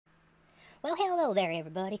Well, hello there,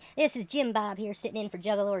 everybody. This is Jim Bob here, sitting in for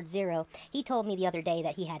Juggalord Zero. He told me the other day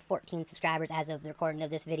that he had 14 subscribers as of the recording of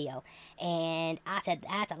this video, and I said,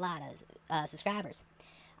 that's a lot of subscribers.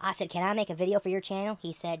 I said, can I make a video for your channel?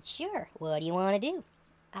 He said, sure. What do you want to do?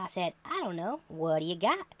 I said, I don't know. What do you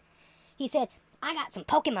got? He said, I got some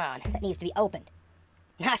Pokemon that needs to be opened.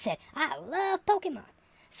 And I said, I love Pokemon.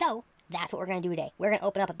 So, that's what we're going to do today. We're going to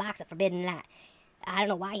open up a box of Forbidden Light. I don't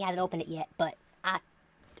know why he hasn't opened it yet, but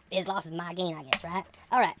his loss is my gain, I guess, right?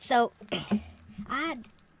 Alright, so, I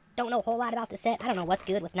don't know a whole lot about this set. I don't know what's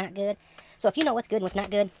good, what's not good. So if you know what's good and what's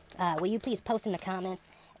not good, will you please post in the comments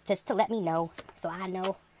just to let me know so I know a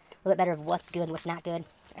little bit better of what's good and what's not good.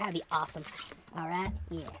 That'd be awesome. Alright?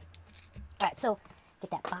 Yeah. Alright, so,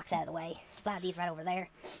 get that box out of the way. Slide these right over there.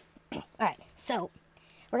 Alright, so,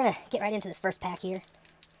 we're going to get right into this first pack here.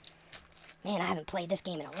 Man, I haven't played this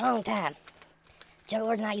game in a long time.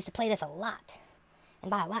 Juggalords and I used to play this a lot. And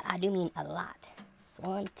by a lot, I do mean a lot. So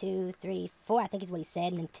 1, 2, 3, 4, I think is what he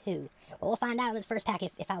said, and then 2. Well, we'll find out in this first pack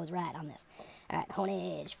if I was right on this. Alright,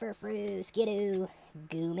 Honedge, Furfrou, Skidoo,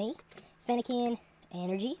 Goomy, Fennekin,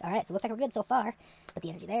 Energy. Alright, so it looks like we're good so far. Put the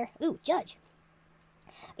energy there. Ooh, Judge.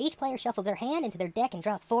 Each player shuffles their hand into their deck and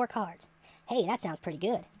draws 4 cards. Hey, that sounds pretty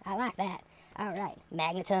good. I like that. Alright,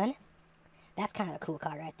 Magneton. That's kind of a cool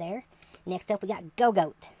card right there. Next up, we got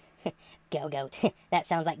Gogoat. Go-Goat. That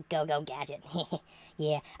sounds like Go-Go Gadget.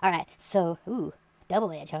 Yeah. Alright, so, ooh,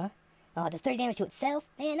 double edge, huh? Oh, it does 30 damage to itself?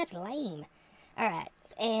 Man, that's lame. Alright,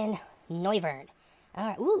 and Noivern.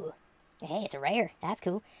 Alright, ooh. Hey, it's a rare. That's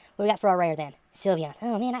cool. What do we got for our rare then? Sylveon.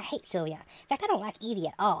 Oh, man, I hate Sylveon. In fact, I don't like Eevee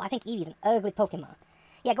at all. I think Eevee's an ugly Pokemon.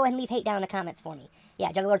 Yeah, go ahead and leave hate down in the comments for me.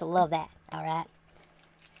 Yeah, Juggalords will love that. Alright.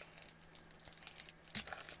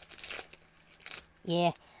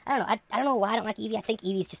 Yeah. I don't know. I don't know why I don't like Eevee. I think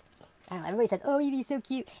Eevee's just... I don't know, everybody says, oh, Eevee's so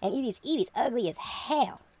cute. And Eevee's ugly as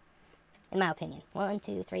hell. In my opinion. 1,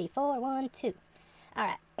 2, 3, 4, 1, 2.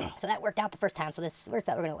 Alright, so that worked out the first time. So this, where's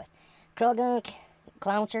that we're going to go with? Krogunk,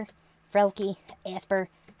 Clowncher, Froakie, Esper,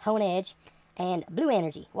 Honedge, and Blue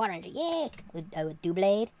Energy. Water Energy. Yay!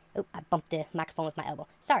 Doublade. Oh, I bumped the microphone with my elbow.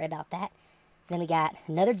 Sorry about that. Then we got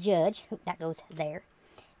another Judge. Oop, that goes there.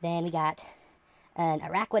 Then we got an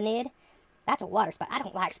Araquanid. That's a water spider. I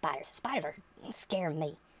don't like spiders. Spiders scare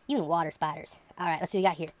me. Even water spiders. Alright, let's see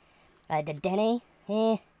what we got here. Dedenne.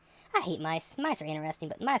 I hate mice. Mice are interesting,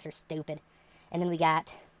 but mice are stupid. And then we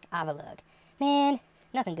got Avalugg. Man,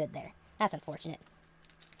 nothing good there. That's unfortunate.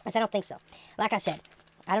 I don't think so. Like I said,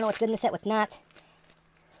 I don't know what's good in the set, what's not.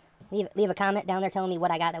 Leave a comment down there telling me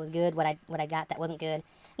what I got that was good, what I got that wasn't good.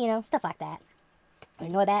 You know, stuff like that.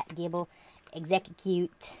 Ignore that. Gibble.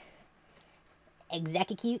 Execute.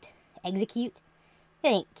 It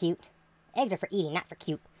ain't cute. Eggs are for eating, not for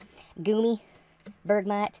cute. Goomy,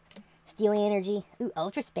 Bergmite, Steely Energy. Ooh,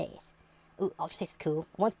 Ultra Space. Ooh, Ultra Space is cool.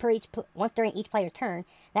 Once during each player's turn,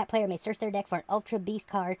 that player may search their deck for an Ultra Beast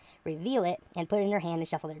card, reveal it, and put it in their hand and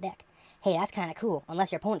shuffle their deck. Hey, that's kind of cool,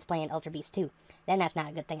 unless your opponent's playing Ultra Beast too. Then that's not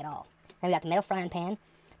a good thing at all. Then we got the Metal Frying Pan.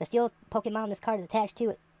 The steel Pokemon this card is attached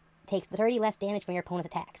to it takes 30 less damage from your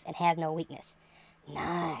opponent's attacks and has no weakness.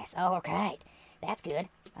 Nice. Alright. That's good.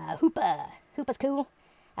 Hoopa. Hoopa's cool.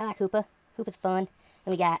 I like Hoopa. Hoopa's fun.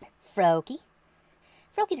 Then we got Froakie.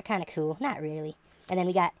 Froakies are kind of cool. Not really. And then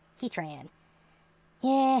we got Heatran.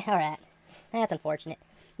 Yeah, alright. That's unfortunate.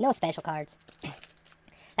 No special cards.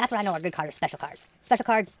 That's what I know are good cards, are special cards. Special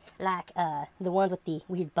cards, like the ones with the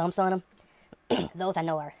weird bumps on them. Those I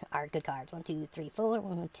know are good cards. 1, 2, 3, 4.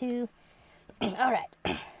 1, 2. Alright.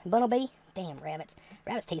 Bunnelby. Damn, rabbits.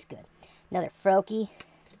 Rabbits taste good. Another Froakie.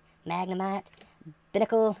 Magnemite.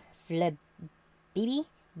 Binnacle.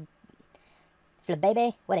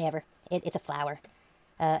 Flabebe, whatever. It's a flower.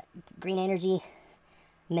 Green Energy.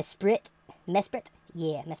 Mesprit.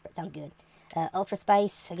 Yeah, Mesprit sounds good. Ultra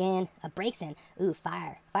Spice, again. A Braixen. Ooh,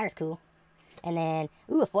 Fire. Fire's cool. And then,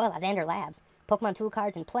 ooh, a foil Xander Labs. Pokemon tool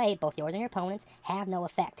cards in play, both yours and your opponent's, have no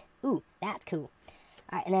effect. Ooh, that's cool.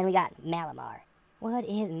 Alright, and then we got Malamar. What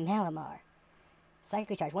is Malamar?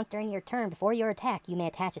 Psychic Recharge. Once during your turn, before your attack, you may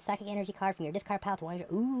attach a Psychic Energy card from your discard pile to one of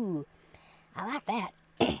your... Ooh, I like that.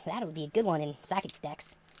 That would be a good one in Psychic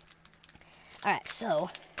decks. Alright, so,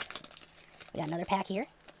 we got another pack here.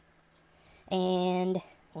 And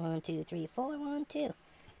 1, 2, 3, 4, 1, 2.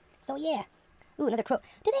 So, yeah. Ooh, another Crow.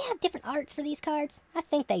 Do they have different arts for these cards? I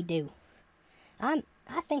think they do. I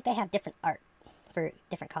think they have different art for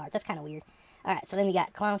different cards. That's kind of weird. Alright, so then we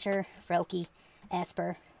got Clowncher, Froakie,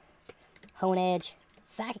 Esper, Honedge,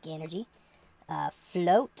 Psychic Energy,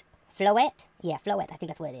 Floette. Yeah, Floette, I think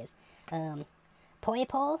that's what it is.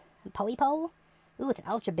 Poipole. Ooh, it's an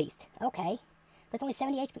Ultra Beast. Okay. But it's only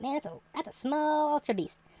 70 HP. Man, that's a small Ultra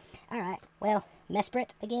Beast. Alright, well,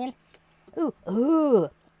 Mesprit again. Ooh.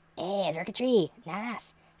 Yeah, Xurkitree.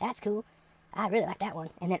 Nice. That's cool. I really like that one.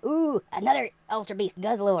 And then, ooh, another Ultra Beast,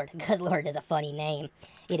 Guzzlord. Guzzlord is a funny name.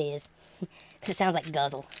 It is. Because it sounds like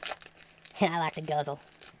guzzle. And I like to guzzle.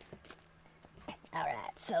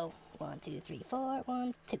 Alright, so 1, 2, 3, 4,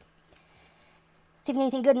 1, 2. See if we get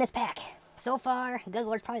anything good in this pack. So far,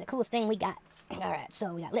 Guzzlord's probably the coolest thing we got. Alright,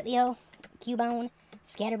 so we got Litleo, Cubone,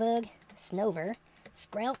 Scatterbug, Snover,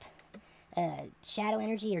 Skrelp, Shadow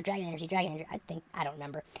Energy or Dragon Energy, I don't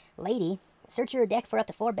remember. Lady, search your deck for up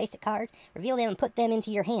to 4 basic cards, reveal them and put them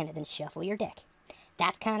into your hand, and then shuffle your deck.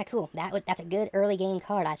 That's kind of cool. That's a good early game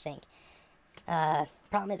card, I think.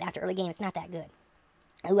 Problem is, after early game, it's not that good.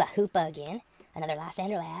 Ooh, a Hoopa again, another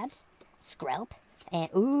Lysander Labs, Skrelp, and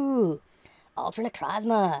ooh, Ultra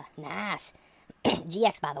Necrozma. Nice.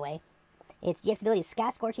 GX, by the way. Its GX ability is Sky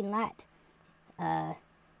Scorching Light.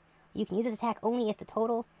 You can use this attack only if the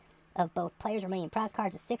total of both players' remaining prize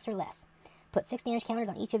cards is 6 or less. Put 6 damage counters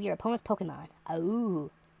on each of your opponent's Pokemon. Ooh,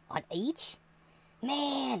 on each?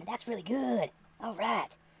 Man, that's really good.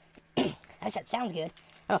 Alright. I said sounds good.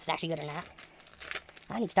 I don't know if it's actually good or not.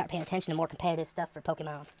 I need to start paying attention to more competitive stuff for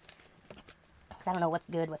Pokemon. Because I don't know what's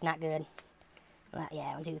good, what's not good.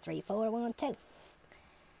 Yeah, 1, 2, 3, 4, 1, 2.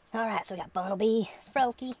 Alright, so we got Bunnelby,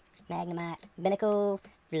 Froakie, Magnemite, Binacle,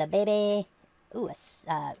 Flabébé. Ooh,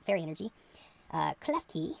 a Fairy Energy.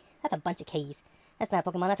 Klefki. That's a bunch of keys. That's not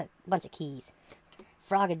a Pokemon, that's a bunch of keys.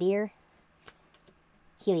 Frogadier.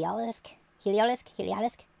 Heliolisk,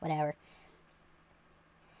 whatever.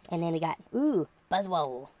 And then we got, ooh,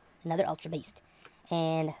 Buzzwole. Another Ultra Beast.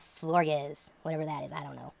 And Florges, whatever that is, I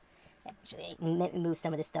don't know. Actually, let me move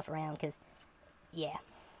some of this stuff around, because, yeah.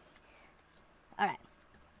 Alright.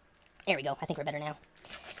 There we go, I think we're better now.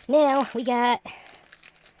 Now, we got,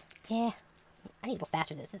 yeah, I need to go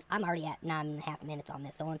faster than this. I'm already at 9.5 minutes on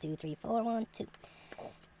this, so 1, 2, 3, 4, 1, 2.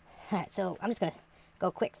 Alright, so I'm just going to go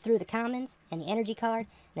quick through the commons and the energy card,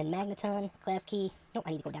 then Magneton, Klefki. Nope,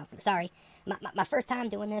 I need to go down further. Sorry. My first time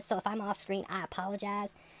doing this, so if I'm off screen, I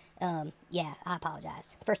apologize. Yeah, I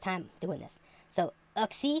apologize. First time doing this. So,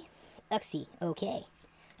 Uxie, okay.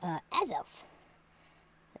 Azelf,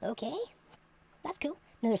 okay. That's cool.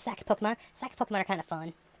 Another Psychic Pokemon. Psychic Pokemon are kind of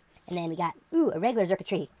fun. And then we got, ooh, a regular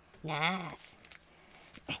Xurkitree. Nice.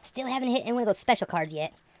 Still haven't hit any one of those special cards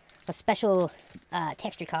yet. Those special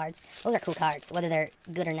texture cards. Those are cool cards. Whether they're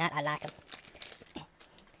good or not, I like them.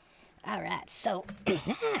 Alright, so,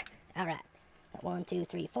 alright. 1, 2,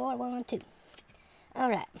 3, 4, 1, 2.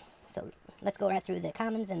 Alright, so let's go right through the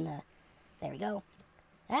commons and the, there we go.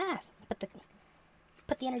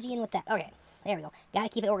 Put the energy in with that. Okay, there we go. Gotta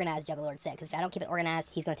keep it organized, Juggalord said, because if I don't keep it organized,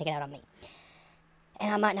 he's gonna take it out on me.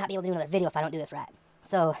 And I might not be able to do another video if I don't do this right.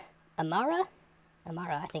 So, Amara,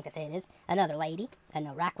 I think that's it is. Another lady, an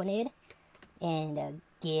Araquanid, and a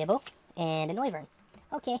Gibble, and a Noivern.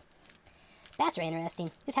 Okay. Bats are interesting.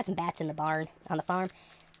 We've had some bats in the barn, on the farm.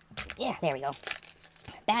 Yeah, there we go.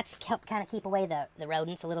 Bats help kind of keep away the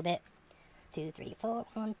rodents a little bit. 2, 3, 4,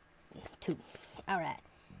 1, 2. Alright.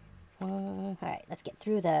 Alright, let's get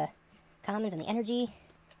through the commons and the energy.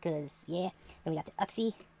 Because, yeah. Then we got the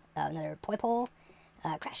Uxie, another Poipole.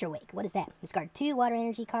 Crasher Wake. What is that? Discard 2 water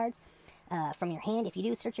energy cards from your hand. If you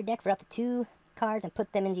do, search your deck for up to 2 cards and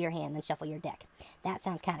put them into your hand, then shuffle your deck. That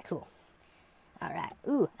sounds kind of cool. Alright.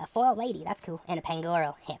 Ooh, a foil lady. That's cool. And a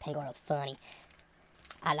Pangoro. Yeah, Pangoro's funny.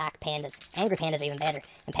 I like pandas. Angry pandas are even better.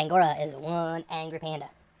 And Pangoro is one angry panda.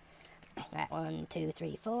 Alright, 1, 2,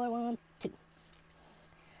 3, 4, 1, 2.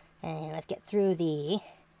 And let's get through the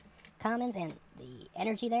commons and the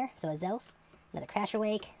energy there. So a Zelf, another Crasher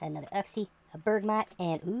Wake, another Uxie, a Bergmite,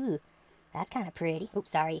 and ooh, that's kind of pretty.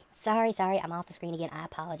 Oops, sorry, I'm off the screen again. I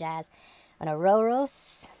apologize. An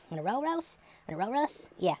Aurorus,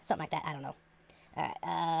 yeah, something like that. I don't know.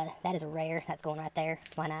 Alright, that is a rare. That's going right there.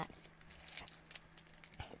 Why not?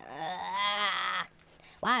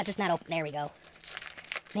 Why is this not open? There we go.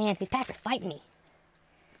 Man, these packs are fighting me.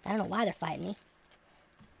 I don't know why they're fighting me.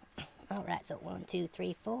 Alright, so 1, 2,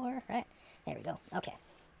 3, 4, right? There we go. Okay.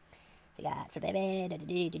 So we got Flabébé,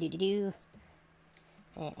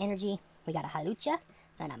 and energy. We got a Hawlucha,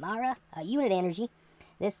 an Amara, a unit energy.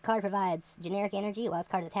 This card provides generic energy, while this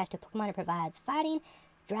card is attached to a Pokemon. It provides fighting,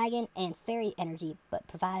 dragon, and fairy energy, but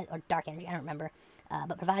provides, or dark energy, I don't remember,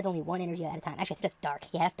 but provides only 1 energy at a time. Actually, I think that's dark.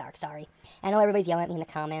 Yeah, that's dark, sorry. I know everybody's yelling at me in the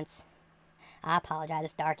comments. I apologize,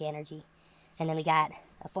 it's dark energy. And then we got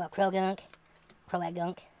a foil Croagunk,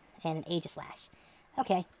 and an Aegislash.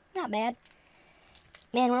 Okay, not bad.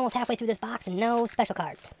 Man, we're almost halfway through this box and no special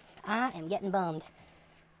cards. I am getting bummed.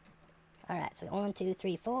 Alright, so 1, 2,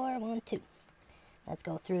 3, 4, 1, 2. Let's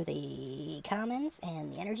go through the commons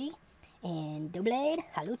and the energy. And Doublade,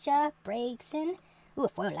 Halucha, Braixen. Ooh, a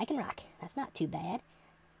foil Lycanroc. That's not too bad.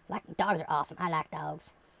 Dogs are awesome. I like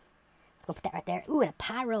dogs. Let's go put that right there. Ooh, and a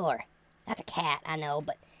Pyroar. That's a cat, I know,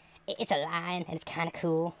 but it's a lion, and it's kind of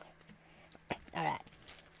cool. Alright.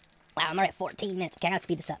 Wow, I'm already at 14 minutes. Okay, I gotta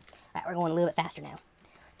speed this up. Alright, we're going a little bit faster now.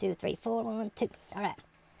 2, 3, 4, 1, 2. Alright.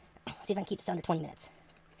 See if I can keep this under 20 minutes.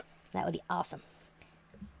 That would be awesome.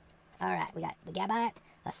 Alright, we got the Gabite,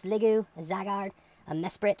 a Sliggoo, a Zygarde, a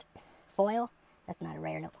Mesprit, foil. That's not a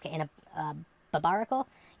rare, no. Okay, and a Babaracle.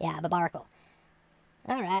 Yeah, a Babaracle.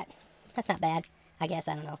 Alright. That's not bad. I guess,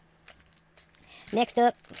 I don't know. Next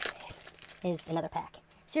up is another pack.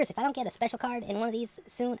 Seriously, if I don't get a special card in one of these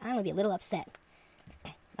soon, I'm gonna be a little upset.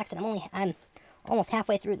 Like I said, I'm almost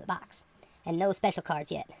halfway through the box, and no special cards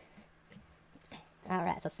yet.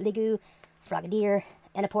 Alright, so Sliggoo, Frogadier,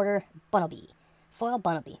 Enterporter, Bunnelby. Foil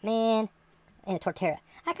Bunnelby, man, and a Torterra.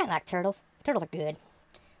 I kinda like turtles. Turtles are good.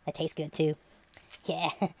 They taste good too.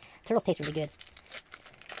 Yeah, turtles taste really good.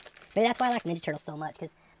 Maybe that's why I like Ninja Turtles so much,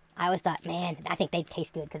 because I always thought, man, I think they'd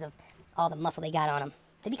taste good because of all the muscle they got on them.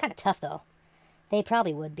 They'd be kind of tough, though. They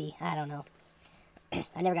probably would be. I don't know.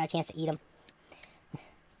 I never got a chance to eat them.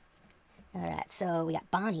 Alright, so we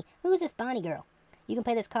got Bonnie. Who is this Bonnie girl? You can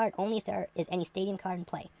play this card only if there is any stadium card in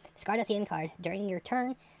play. Discard a stadium card. During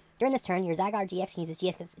this turn, your Zygarde GX can use its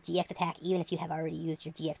GX attack even if you have already used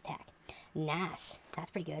your GX attack. Nice.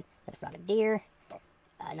 That's pretty good. Another Frogadier.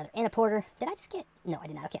 Another Enterporter. Did I just get... No, I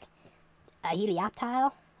did not. Okay. A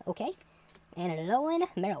Helioptile. Okay. And a Alolan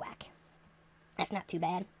Marowak. That's not too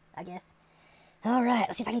bad, I guess. Alright,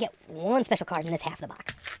 let's see if I can get one special card in this half of the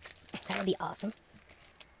box. That would be awesome.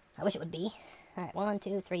 I wish it would be. Alright, 1,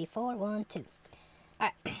 2, 3, 4, 1, 2.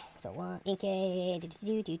 Alright, so 1, Inkay,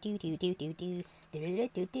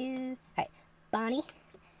 Alright, Bonnie.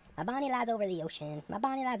 My Bonnie lies over the ocean. My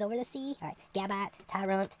Bonnie lies over the sea. Alright, Gabite,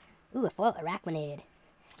 Tyrant. Ooh, a foil Arachnid.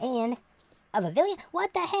 And a Pavilion.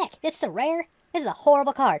 What the heck? This is a rare? This is a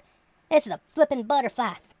horrible card. This is a flippin'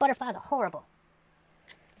 butterfly. Butterflies are horrible.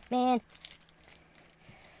 Man.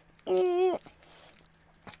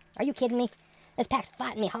 Are you kidding me? This pack's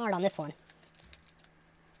fighting me hard on this one.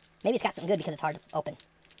 Maybe it's got something good because it's hard to open.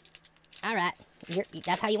 Alright.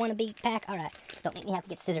 That's how you want to be, pack? Alright. Don't make me have to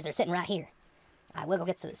get scissors. They're sitting right here. I will go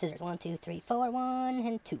get scissors. 1, 2, 3, 4, 1,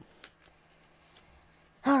 and 2.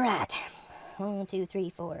 Alright. 1, 2, 3,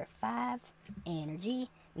 4, 5. Energy.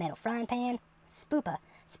 Metal Frying Pan. Spoopa.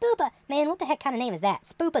 Spoopa! Man, what the heck kind of name is that?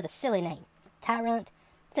 Spoopa's a silly name. Tyrant.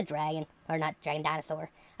 It's a dragon. Or not dragon, dinosaur.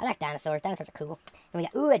 I like dinosaurs. Dinosaurs are cool. And we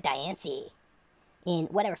got, ooh, a Diancie. In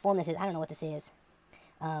whatever form this is. I don't know what this is.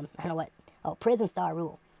 I don't know what. Oh, Prism Star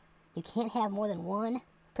rule. You can't have more than one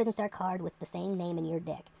Prism Star card with the same name in your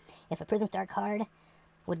deck. If a Prism Star card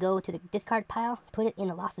would go to the discard pile, put it in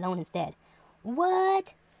the Lost Zone instead.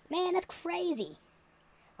 What? Man, that's crazy.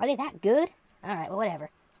 Are they that good? Alright, well,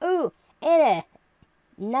 whatever. Ooh, and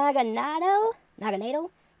a Naganado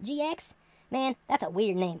GX? Man, that's a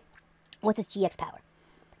weird name. What's its GX power?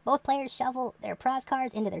 Both players shuffle their prize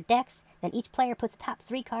cards into their decks, then each player puts the top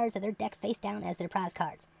 3 cards of their deck face down as their prize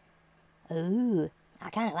cards. Ooh, I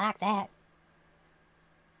kind of like that.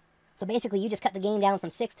 So basically, you just cut the game down from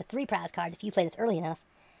 6 to 3 prize cards if you play this early enough.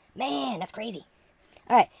 Man, that's crazy.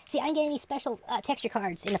 Alright, see, I didn't get any special texture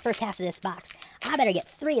cards in the first half of this box. I better get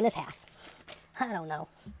 3 in this half. I don't know.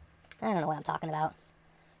 I don't know what I'm talking about.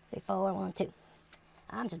 3, 4, 1, 2.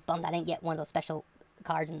 I'm just bummed I didn't get one of those special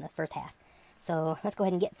cards in the first half. So, let's go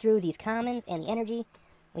ahead and get through these commons and the energy.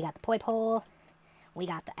 We got the Poipole. We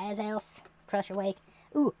got the Azelf. Crusher Wake.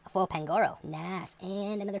 Ooh, a foil Pangoro. Nice.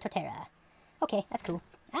 And another Torterra. Okay, that's cool.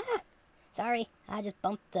 Ah! Sorry. I just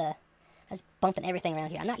bumping everything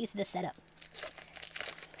around here. I'm not used to this setup.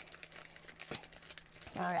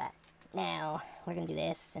 Alright. Now, we're going to do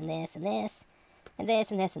this, and this, and this. And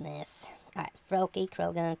this, and this, and this. Alright, Froakie,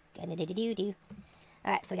 Krogan, do.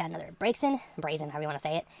 Alright, so we got another Braixen, however you want to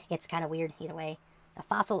say it. It's kind of weird either way. A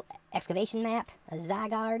Fossil Excavation Map, a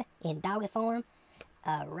Zygarde in Doggy form,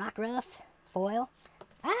 a Rockruff, foil.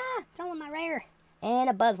 Ah! Throwing my rare. And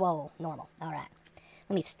a Buzzwole, normal. Alright.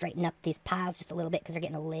 Let me straighten up these piles just a little bit because they're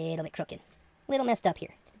getting a little bit crooked. A little messed up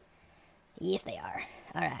here. Yes, they are.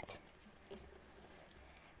 Alright.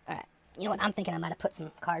 Alright. You know what? I'm thinking I might have put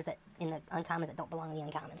some cards in the uncommons that don't belong in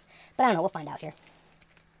the uncommons. But I don't know. We'll find out here.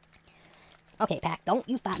 Okay, pack. Don't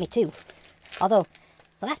you fight me too. Although,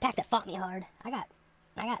 the last pack that fought me hard, I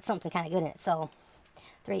got something kind of good in it. So,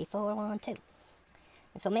 3, 4, 1, 2.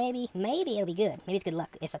 And so maybe it'll be good. Maybe it's good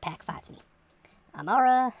luck if a pack fights me.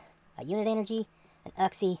 Amara, a Unit Energy, an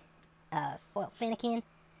Uxie, a foil Fennekin,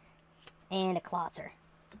 and a Clawitzer.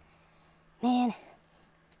 Man,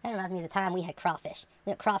 That reminds me of the time we had crawfish.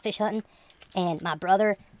 We went crawfish hunting, and my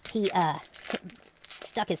brother, he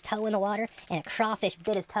stuck his toe in the water, and a crawfish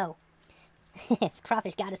bit his toe.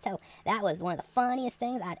 Crawfish got his toe. That was one of the funniest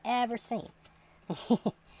things I'd ever seen.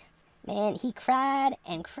 Man, he cried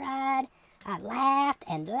and cried. I laughed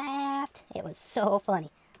and laughed. It was so funny.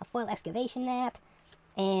 A foil excavation nap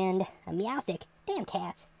and a meow stick. Damn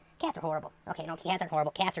cats. Cats are horrible. Okay, no, cats aren't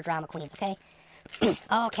horrible. Cats are drama queens, okay?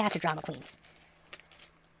 All cats are drama queens.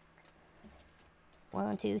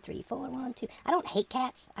 1, 2, 3, 4, 1, 2. I don't hate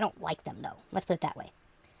cats. I don't like them, though. Let's put it that way.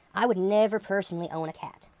 I would never personally own a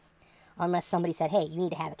cat. Unless somebody said, hey, you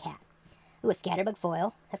need to have a cat. Ooh, a scatterbug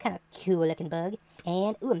foil. That's kind of a cool looking bug.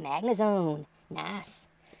 And, ooh, a Magnezone. Nice.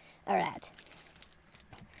 Alright.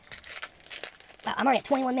 Wow, I'm already at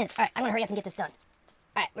 21 minutes. Alright, I'm going to hurry up and get this done.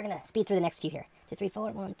 Alright, we're going to speed through the next few here. 2, 3,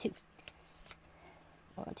 4, 1, 2.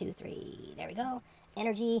 1, 2, 3. There we go.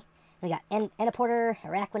 Energy. We got Enniporter,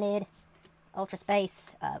 Araquanid, Ultra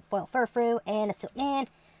Space, Foil Furfrou, and a man,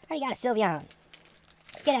 I already got a Sylveon.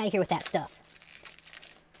 Get out of here with that stuff.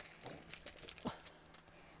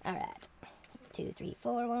 Alright. 2, 3,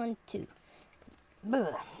 4, 1, 2.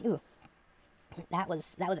 Ooh. That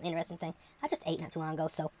was an interesting thing. I just ate not too long ago,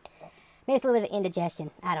 so maybe it's a little bit of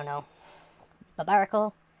indigestion. I don't know.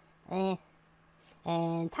 Barbaracle.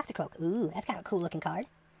 And Toxicroak. Ooh, that's kind of a cool looking card.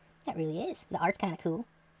 That really is. The art's kind of cool.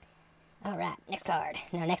 Alright, next card.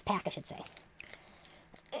 No, next pack, I should say.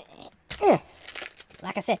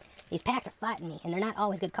 Like I said, these packs are fighting me, and they're not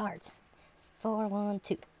always good cards. 4, 1,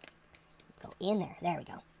 2. Go in there. There we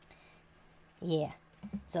go. Yeah.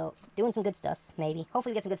 So, doing some good stuff, maybe.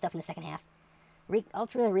 Hopefully we get some good stuff in the second half.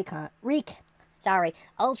 Ultra Recon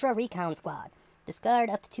Squad. Discard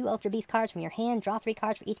up to 2 Ultra Beast cards from your hand. Draw 3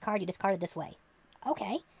 cards for each card you discarded this way.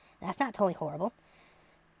 Okay. That's not totally horrible.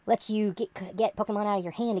 Lets you get Pokemon out of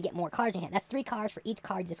your hand to get more cards in your hand. That's 3 cards for each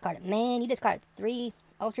card you discarded. Man, you discarded 3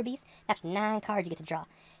 Ultra Beasts. That's 9 cards you get to draw.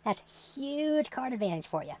 That's huge card advantage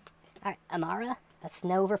for you. Alright, Amara, a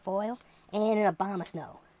Snover foil, and an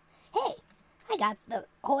Abomasnow. Hey, I got the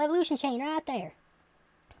whole evolution chain right there.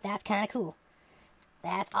 That's kind of cool.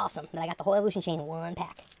 That's awesome that I got the whole evolution chain in one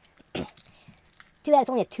pack. Too bad it's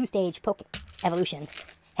only a 2-stage evolution.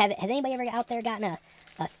 Has anybody ever out there gotten a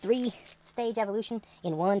 3-stage evolution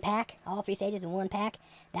in one pack? All 3 stages in one pack?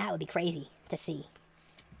 That would be crazy to see.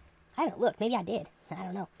 I haven't looked. Maybe I did. I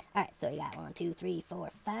don't know. Alright, so you got 1, 2, 3,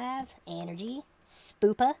 4, 5. Energy.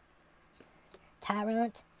 Spoopa.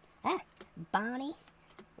 Tyrant. Bonnie.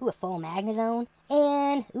 Ooh, a full Magnezone.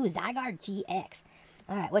 And, ooh, Zygarde GX.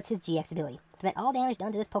 Alright, what's his GX ability? Prevent all damage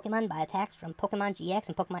done to this Pokemon by attacks from Pokemon GX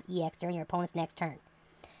and Pokemon EX during your opponent's next turn.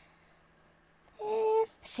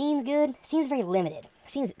 Seems good. Seems very limited.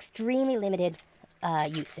 Seems extremely limited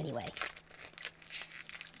use, anyway.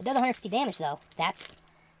 It does 150 damage, though. That's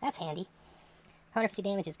handy. 150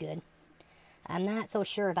 damage is good. I'm not so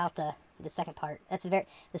sure about the second part. The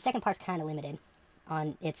second part's kind of limited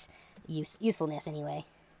on its usefulness, anyway.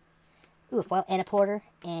 Ooh, a foil Enniporter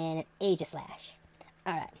and an Aegislash.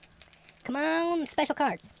 Alright. Come on, special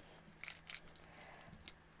cards.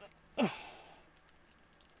 Alright,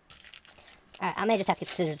 I may just have to get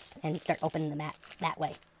scissors and start opening the map that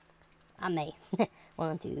way. I may.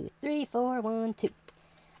 1, 2, 3, 4, 1, 2.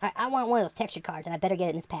 Alright, I want one of those textured cards, and I better get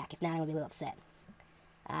it in this pack. If not, I'm going to be a little upset.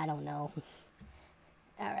 I don't know.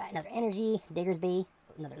 Alright, another Energy, Diggersby,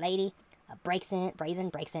 another Lady, a Braixen,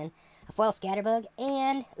 a foil Scatterbug,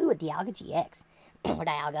 and, ooh, a Dialga GX. Or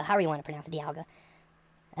Dialga, however you want to pronounce it, Dialga.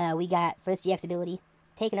 We got, for this GX ability,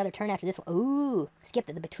 take another turn after this one. Ooh, skipped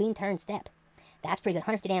at the between turn step. That's pretty good.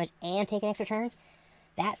 150 damage and take an extra turn.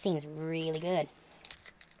 That seems really good.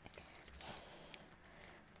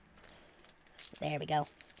 There we go.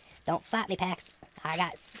 Don't fight me, packs. I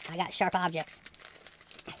got sharp objects.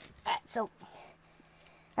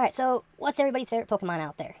 Alright, so what's everybody's favorite Pokemon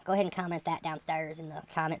out there? Go ahead and comment that downstairs in the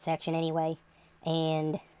comment section anyway.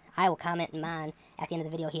 And I will comment mine at the end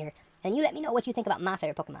of the video here. And you let me know what you think about my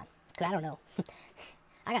favorite Pokemon. Because I don't know.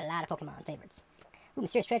 I got a lot of Pokemon favorites. Ooh,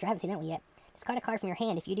 Mysterious Treasure. I haven't seen that one yet. Discard a card from your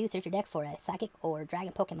hand. If you do, search your deck for a Psychic or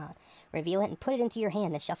Dragon Pokemon. Reveal it and put it into your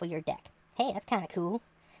hand, then shuffle your deck. Hey, that's kind of cool.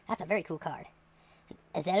 That's a very cool card.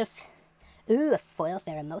 Azelf. Ooh, a foil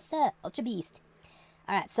Pheromosa Ultra Beast.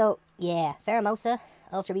 Alright, so, yeah, Pheromosa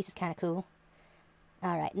Ultra Beast is kind of cool.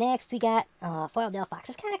 Alright, next we got foil Delphox.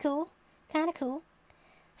 That's kind of cool. Kind of cool.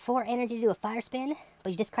 4 energy to do a fire spin,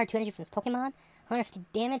 but you discard 2 energy from this Pokemon. 150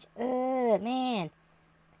 damage. Ugh, man.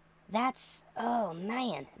 Oh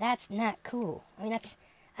man, that's not cool. I mean,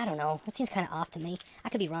 I don't know. That seems kind of off to me. I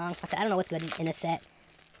could be wrong. I don't know what's good in this set.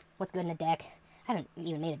 What's good in the deck. I haven't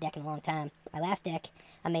even made a deck in a long time. My last deck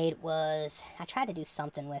I made was, I tried to do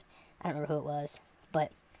something with, I don't remember who it was,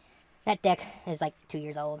 but that deck is like 2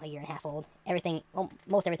 years old, a year and a half old. Everything, well,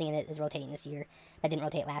 most everything in it is rotating this year. That didn't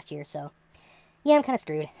rotate last year, so yeah, I'm kind of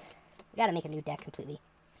screwed. We gotta make a new deck completely.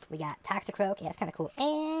 We got Toxicroak, yeah, it's kind of cool,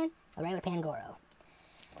 and a regular Pangoro.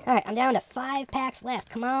 Alright, I'm down to 5 packs left.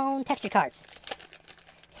 Come on, texture cards.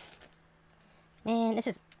 Man, this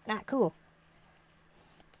is not cool.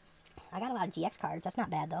 I got a lot of GX cards. That's not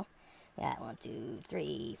bad, though. We got 1, 2,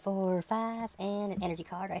 3, 4, 5, and an energy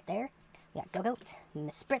card right there. We got Gogoat,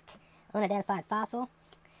 Mesprit, Unidentified Fossil,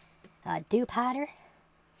 Dewpider,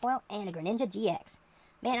 Foil, and a Greninja GX.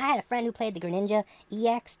 Man, I had a friend who played the Greninja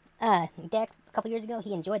EX deck a couple years ago.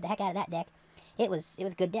 He enjoyed the heck out of that deck. It was a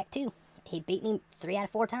good deck, too. He beat me 3 out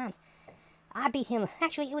of 4 times. I beat him,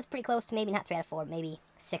 actually, it was pretty close to maybe not 3 out of 4, maybe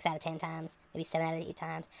 6 out of 10 times, maybe 7 out of 8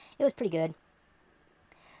 times. It was pretty good.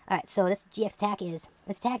 Alright, so this GX attack is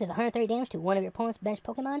 130 damage to one of your opponent's benched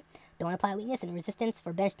Pokemon. Don't apply weakness and resistance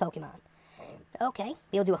for benched Pokemon. Okay,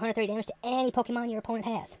 you'll do 130 damage to any Pokemon your opponent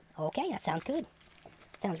has. Okay, that sounds good.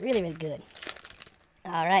 Sounds really, really good.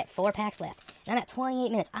 Alright, 4 packs left. And I'm at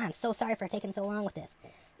 28 minutes. I'm so sorry for taking so long with this.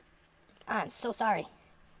 I'm so sorry.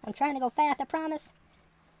 I'm trying to go fast, I promise.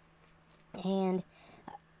 And,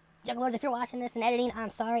 Juggalords, if you're watching this and editing, I'm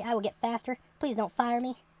sorry. I will get faster. Please don't fire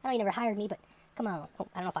me. I know you never hired me, but come on.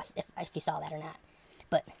 I don't know if you saw that or not.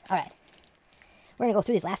 But, alright. We're going to go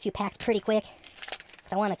through these last few packs pretty quick.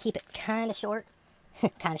 Because I want to keep it kind of short.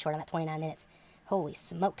 Kind of short. I'm at 29 minutes. Holy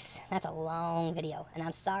smokes. That's a long video. And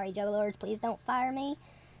I'm sorry, Juggalords. Please don't fire me.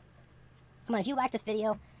 Come on, if you like this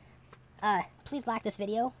video, please like this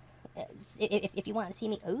video. If you want to see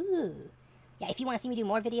me... Ooh. Yeah, if you want to see me do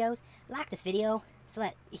more videos, like this video so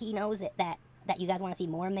that he knows that you guys want to see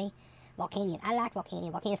more of me. Volcanion. I like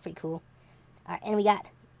Volcanion. Volcanion's pretty cool. Alright, and we got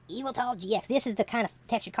Yveltal GX. This is the kind of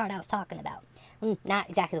texture card I was talking about. Not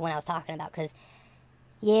exactly the one I was talking about, because,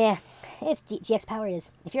 yeah, its GX power is,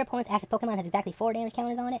 if your opponent's active Pokemon has exactly 4 damage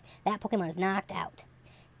counters on it, that Pokemon is knocked out.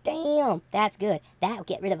 Damn, that's good. That will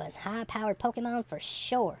get rid of a high-powered Pokemon for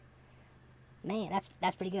sure. Man,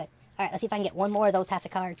 that's pretty good. Alright, let's see if I can get one more of those types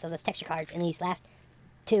of cards, so those texture cards, in these last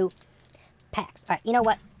 2 packs. Alright, you know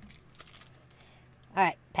what?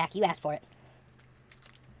 Alright, pack, you asked for it.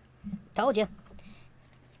 Told you.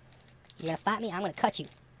 You're gonna fight me, I'm gonna cut you.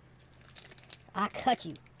 I cut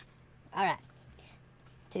you. Alright.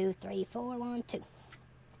 2, 3, 4, 1, 2.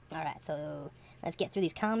 Alright, so let's get through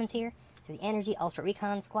these commons here. Through the Energy, Ultra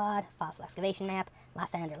Recon Squad, Fossil Excavation Map,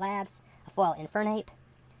 Lysander Labs, a Foil Infernape,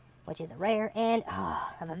 which is a rare, and,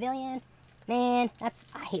 a Pavilion. Man,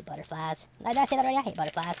 I hate butterflies. Did I say that already? I hate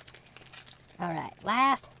butterflies. Alright,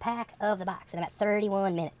 last pack of the box, and I'm at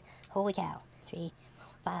 31 minutes. Holy cow. 3,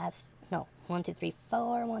 5, no, 1, 2, 3,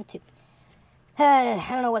 4, 1, 2. I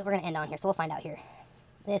don't know what we're going to end on here, so we'll find out here.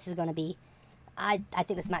 This is going to be, I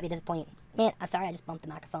think this might be disappointing. Man, I'm sorry, I just bumped the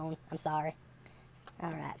microphone. I'm sorry.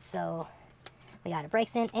 Alright, so, we got a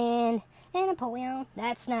Braixen and a Napoleon.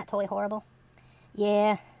 That's not totally horrible.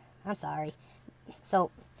 Yeah, I'm sorry. So,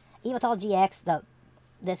 Yveltal GX,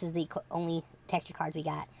 this is the only texture cards we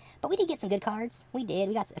got. But we did get some good cards. We did.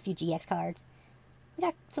 We got a few GX cards. We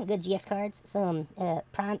got some good GX cards. Some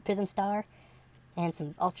Prime Prism Star. And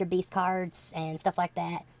some Ultra Beast cards and stuff like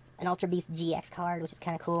that. An Ultra Beast GX card, which is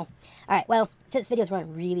kind of cool. Alright, well, since this video's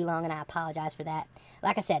running really long, and I apologize for that.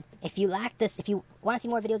 Like I said, if you like this, if you want to see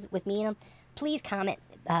more videos with me in them, please comment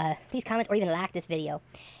or even like this video.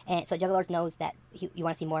 And so Juggalords knows that you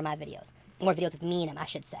want to see more of my videos. More videos with me in them, I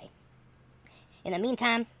should say. In the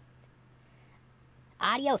meantime,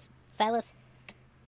 adios, fellas.